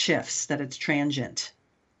it shifts, that it's transient.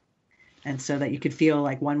 And so that you could feel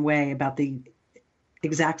like one way about the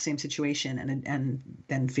exact same situation and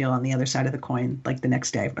then feel on the other side of the coin, like the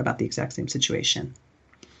next day, about the exact same situation.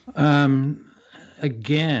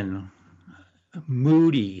 Again,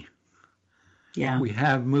 moody. Yeah. We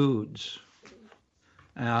have moods.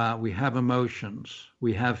 We have emotions.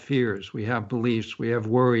 We have fears. We have beliefs. We have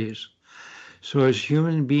worries. So as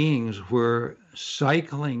human beings, we're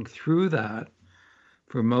cycling through that,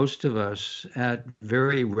 for most of us, at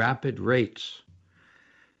very rapid rates.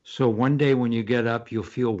 So one day when you get up, you'll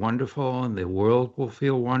feel wonderful and the world will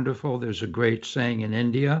feel wonderful. There's a great saying in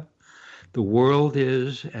India, the world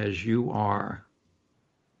is as you are.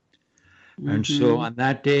 Mm-hmm. And so on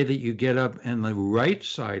that day that you get up on the right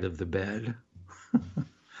side of the bed,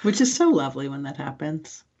 which is so lovely when that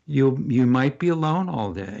happens, you might be alone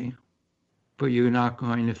all day, but you're not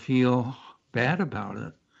going to feel bad about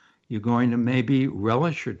it. You're going to maybe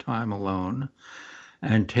relish your time alone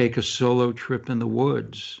and take a solo trip in the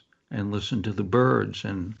woods and listen to the birds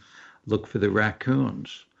and look for the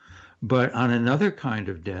raccoons. But on another kind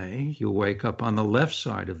of day, you'll wake up on the left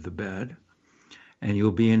side of the bed and you'll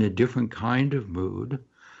be in a different kind of mood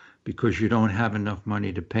because you don't have enough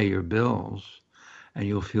money to pay your bills, and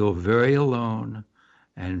you'll feel very alone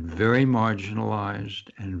and very marginalized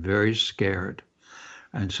and very scared.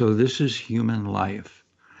 And so this is human life.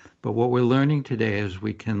 But what we're learning today is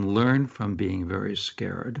we can learn from being very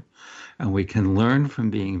scared, and we can learn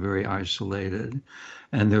from being very isolated.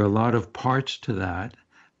 And there are a lot of parts to that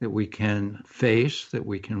we can face, that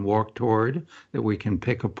we can walk toward, that we can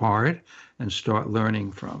pick apart and start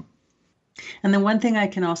learning from. And the one thing I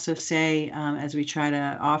can also say, as we try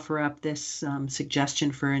to offer up this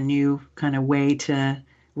suggestion for a new kind of way to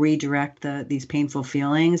redirect these painful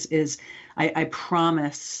feelings, is I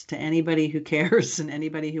promise to anybody who cares and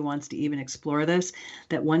anybody who wants to even explore this,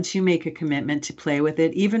 that once you make a commitment to play with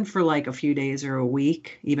it, even for like a few days or a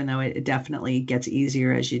week, even though it definitely gets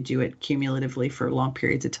easier as you do it cumulatively for long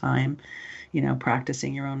periods of time,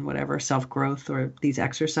 practicing your own whatever self-growth or these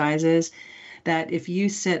exercises, that if you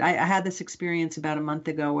sit, I had this experience about a month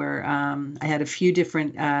ago where I had a few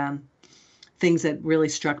different things that really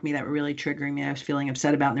struck me, that were really triggering me, I was feeling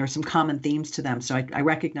upset about, and there were some common themes to them. So I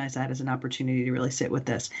recognized that as an opportunity to really sit with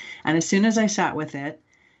this. And as soon as I sat with it,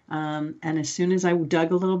 and as soon as I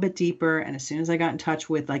dug a little bit deeper, and as soon as I got in touch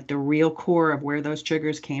with like the real core of where those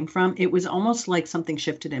triggers came from, it was almost like something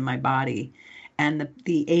shifted in my body, and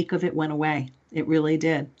the ache of it went away. It really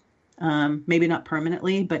did. Maybe not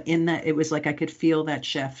permanently, but in that, it was like I could feel that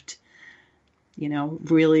shift,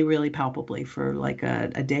 really, really palpably for like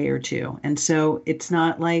a day or two. And so it's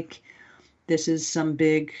not like this is some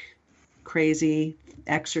big, crazy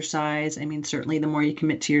exercise. I mean, certainly the more you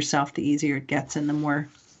commit to yourself, the easier it gets and the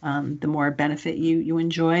more benefit you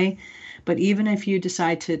enjoy. But even if you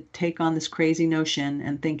decide to take on this crazy notion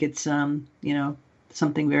and think it's,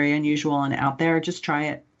 something very unusual and out there, just try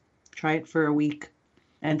it. Try it for a week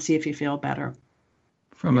and see if you feel better.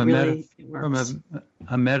 From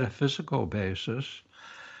a metaphysical basis,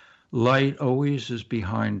 light always is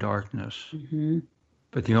behind darkness. Mm-hmm.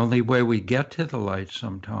 But the only way we get to the light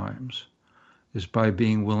sometimes is by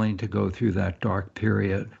being willing to go through that dark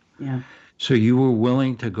period. Yeah. So you were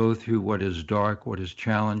willing to go through what is dark, what is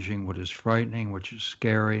challenging, what is frightening, what is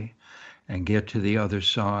scary, and get to the other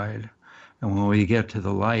side. And when we get to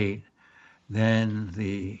the light, then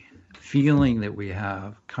the feeling that we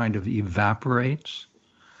have kind of evaporates.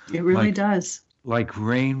 It really does. Like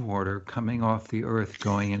rainwater coming off the earth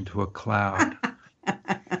going into a cloud.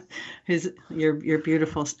 Your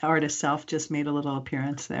beautiful artist self just made a little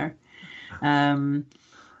appearance there.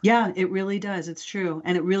 Yeah, it really does. It's true.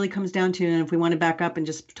 And it really comes down to, and if we want to back up and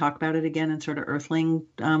just talk about it again in sort of earthling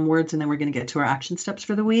words, and then we're going to get to our action steps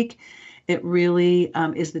for the week, it really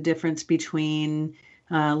is the difference between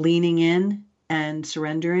leaning in and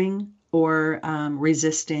surrendering or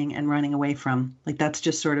resisting and running away from. Like that's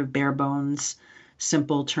just sort of bare bones,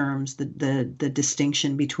 simple terms, the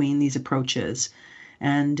distinction between these approaches.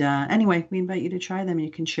 And anyway, we invite you to try them. You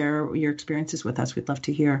can share your experiences with us. We'd love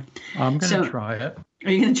to hear. I'm going to try it. Are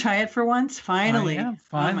you going to try it for once? Finally. I am,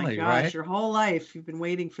 finally, oh my gosh, right? Your whole life you've been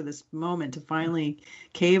waiting for this moment to finally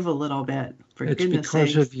cave a little bit. For it's goodness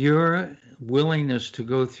because sakes. of your willingness to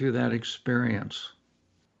go through that experience.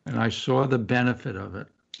 And I saw the benefit of it.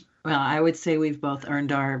 Well, I would say we've both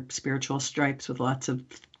earned our spiritual stripes with lots of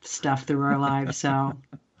stuff through our lives. So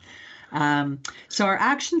so our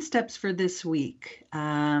action steps for this week,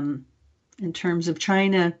 in terms of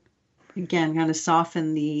trying to, again, kind of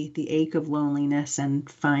soften the ache of loneliness and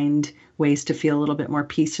find ways to feel a little bit more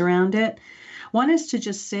peace around it. One is to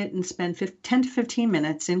just sit and spend 10 to 15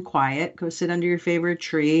 minutes in quiet. Go sit under your favorite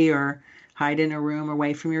tree or hide in a room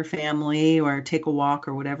away from your family or take a walk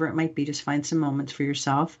or whatever it might be. Just find some moments for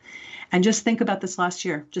yourself and just think about this last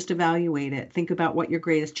year. Just evaluate it. Think about what your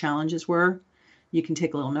greatest challenges were. You can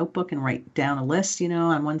take a little notebook and write down a list,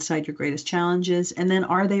 on one side, your greatest challenges, and then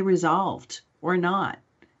are they resolved or not?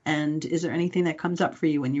 And is there anything that comes up for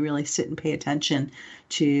you when you really sit and pay attention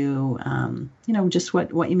to, just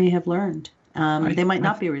what you may have learned? They might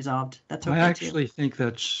not be resolved. That's okay. I actually think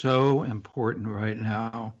that's so important right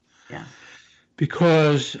now. Yeah.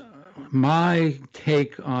 Because my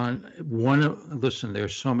take on listen,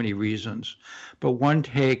 there's so many reasons, but one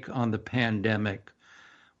take on the pandemic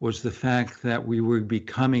was the fact that we were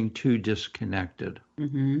becoming too disconnected.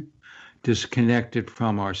 Mm-hmm. Disconnected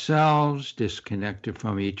from ourselves, disconnected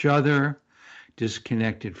from each other,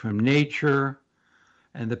 disconnected from nature.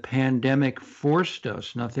 And the pandemic forced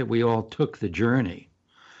us, not that we all took the journey,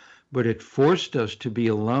 but it forced us to be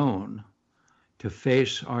alone, to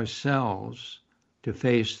face ourselves, to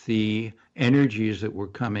face the energies that were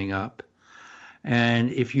coming up.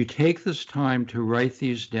 And if you take this time to write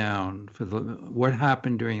these down for what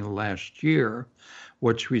happened during the last year,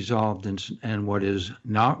 what's resolved and what is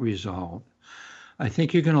not resolved, I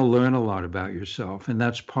think you're going to learn a lot about yourself. And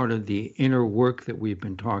that's part of the inner work that we've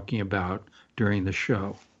been talking about during the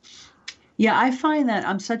show. Yeah, I find that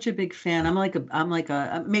I'm such a big fan. I'm like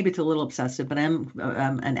a maybe it's a little obsessive, but I'm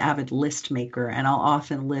an avid list maker, and I'll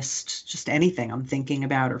often list just anything I'm thinking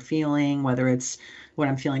about or feeling, whether it's what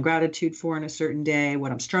I'm feeling gratitude for in a certain day,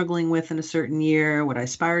 what I'm struggling with in a certain year, what I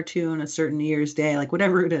aspire to in a certain year's day, like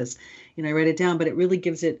whatever it is, I write it down. But it really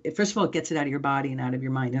gives it, first of all, it gets it out of your body and out of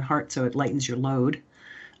your mind and heart, so it lightens your load.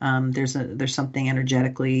 There's something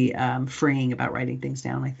energetically freeing about writing things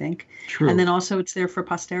down, I think. True. And then also it's there for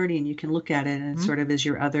posterity, and you can look at it, and it sort of is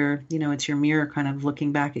your other, it's your mirror kind of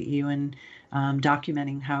looking back at you and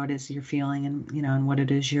documenting how it is you're feeling, and and what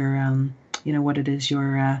it is you're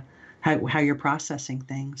how you're processing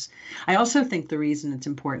things. I also think the reason it's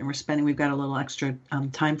important, we've got a little extra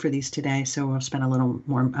time for these today, so we'll spend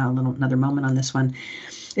another moment on this one,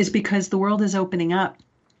 is because the world is opening up.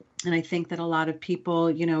 And I think that a lot of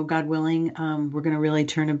people, God willing, we're going to really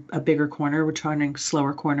turn a bigger corner. We're turning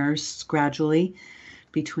slower corners gradually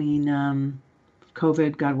between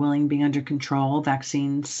COVID, God willing, being under control,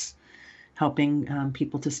 vaccines helping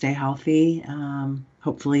people to stay healthy.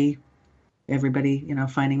 Hopefully everybody,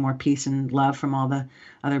 finding more peace and love from all the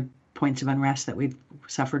other points of unrest that we've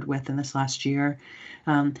suffered with in this last year.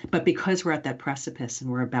 But because we're at that precipice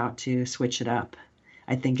and we're about to switch it up,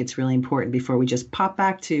 I think it's really important before we just pop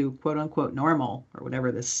back to quote unquote normal or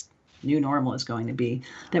whatever this new normal is going to be,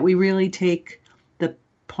 that we really take the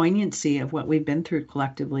poignancy of what we've been through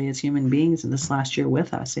collectively as human beings in this last year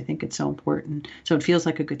with us. I think it's so important. So it feels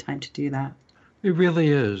like a good time to do that. It really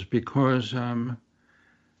is, because,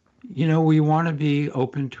 we want to be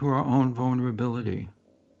open to our own vulnerability.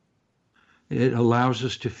 It allows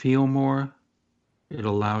us to feel more. It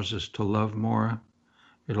allows us to love more.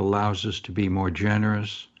 It allows us to be more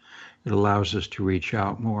generous. It allows us to reach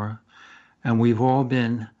out more. And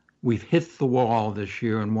we've hit the wall this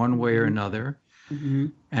year in one way or another. Mm-hmm.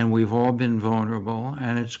 And we've all been vulnerable.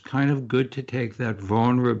 And it's kind of good to take that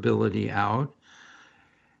vulnerability out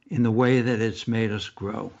in the way that it's made us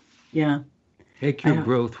grow. Yeah. Take your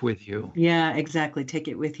growth with you. Yeah, exactly. Take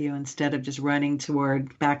it with you instead of just running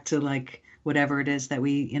back to like whatever it is that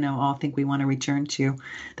we, all think we want to return to.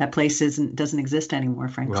 That place doesn't exist anymore,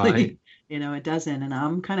 frankly. Right. It doesn't. And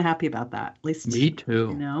I'm kind of happy about that. At least me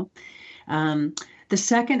too. The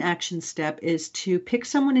second action step is to pick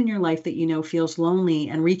someone in your life that feels lonely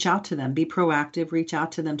and reach out to them. Be proactive, reach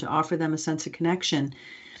out to them to offer them a sense of connection.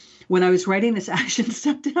 When I was writing this action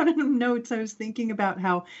step down in the notes, I was thinking about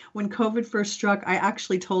how when COVID first struck, I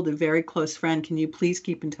actually told a very close friend, can you please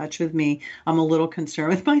keep in touch with me? I'm a little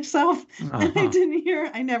concerned with myself. And I didn't hear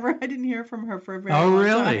from her for a very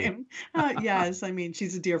long time. Yes. I mean,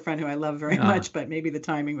 she's a dear friend who I love very much, but maybe the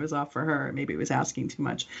timing was off for her. Maybe it was asking too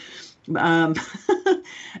much.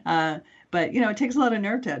 But, it takes a lot of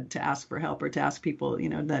nerve to ask for help or to ask people,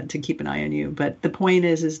 that to keep an eye on you. But the point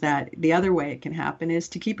is that the other way it can happen is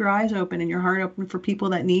to keep your eyes open and your heart open for people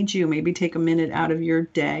that need you. Maybe take a minute out of your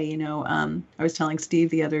day. I was telling Steve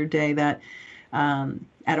the other day that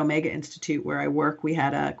at Omega Institute, where I work, we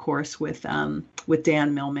had a course with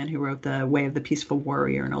Dan Millman, who wrote The Way of the Peaceful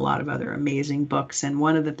Warrior and a lot of other amazing books. And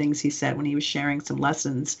one of the things he said when he was sharing some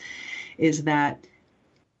lessons is that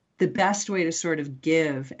the best way to sort of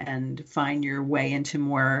give and find your way into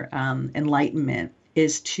more enlightenment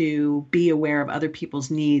is to be aware of other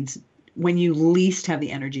people's needs when you least have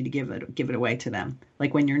the energy to give it away to them.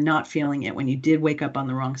 Like when you're not feeling it, when you did wake up on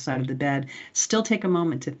the wrong side of the bed, still take a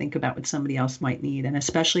moment to think about what somebody else might need. And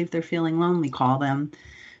especially if they're feeling lonely, call them,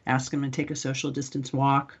 ask them to take a social distance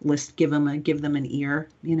walk, give them an ear.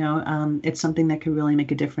 It's something that can really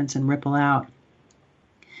make a difference and ripple out.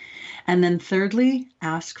 And then thirdly,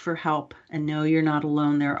 ask for help and know you're not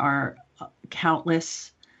alone. There are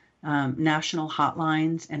countless national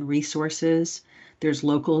hotlines and resources. There's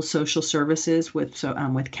local social services with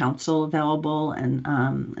counsel available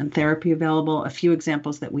and therapy available. A few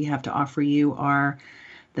examples that we have to offer you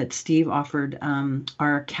that Steve offered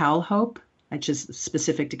are CalHope, which is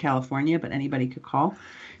specific to California, but anybody could call.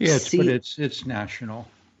 Yeah, it's national.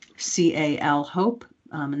 CAL Hope,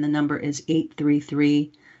 and the number is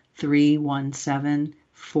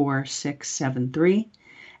 833-317-4673.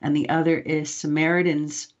 And the other is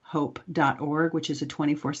SamaritansHope.org, which is a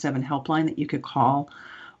 24/7 helpline that you could call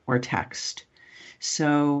or text.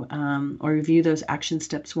 So, I'll review those action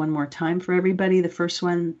steps one more time for everybody. The first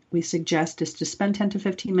one we suggest is to spend 10 to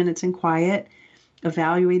 15 minutes in quiet,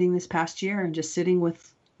 evaluating this past year and just sitting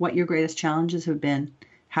with what your greatest challenges have been.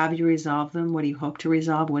 Have you resolved them? What do you hope to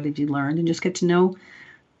resolve? What have you learned? And just get to know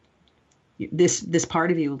this part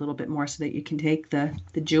of you a little bit more so that you can take the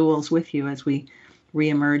jewels with you as we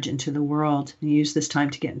reemerge into the world and use this time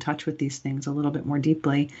to get in touch with these things a little bit more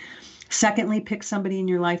deeply. Secondly, pick somebody in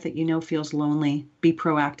your life that feels lonely. Be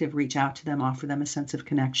proactive, reach out to them, offer them a sense of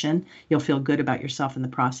connection. You'll feel good about yourself in the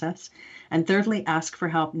process. And thirdly, ask for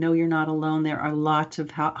help. Know you're not alone. There are lots of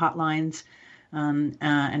hotlines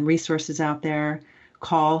and resources out there.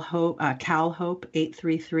 Call CalHope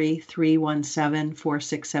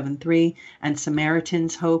 833-317-4673 and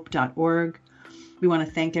SamaritansHope.org. We want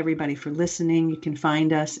to thank everybody for listening. You can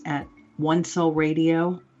find us at One Soul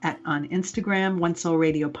Radio on Instagram, One Soul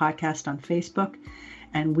Radio Podcast on Facebook,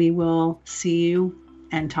 and we will see you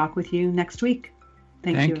and talk with you next week.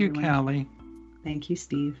 Thank you, Callie. Thank you,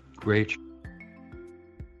 Steve. Great.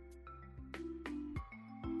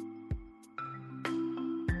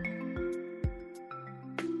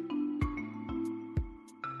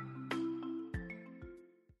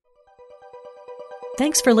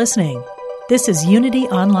 Thanks for listening. This is Unity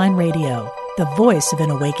Online Radio, the voice of an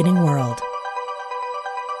awakening world.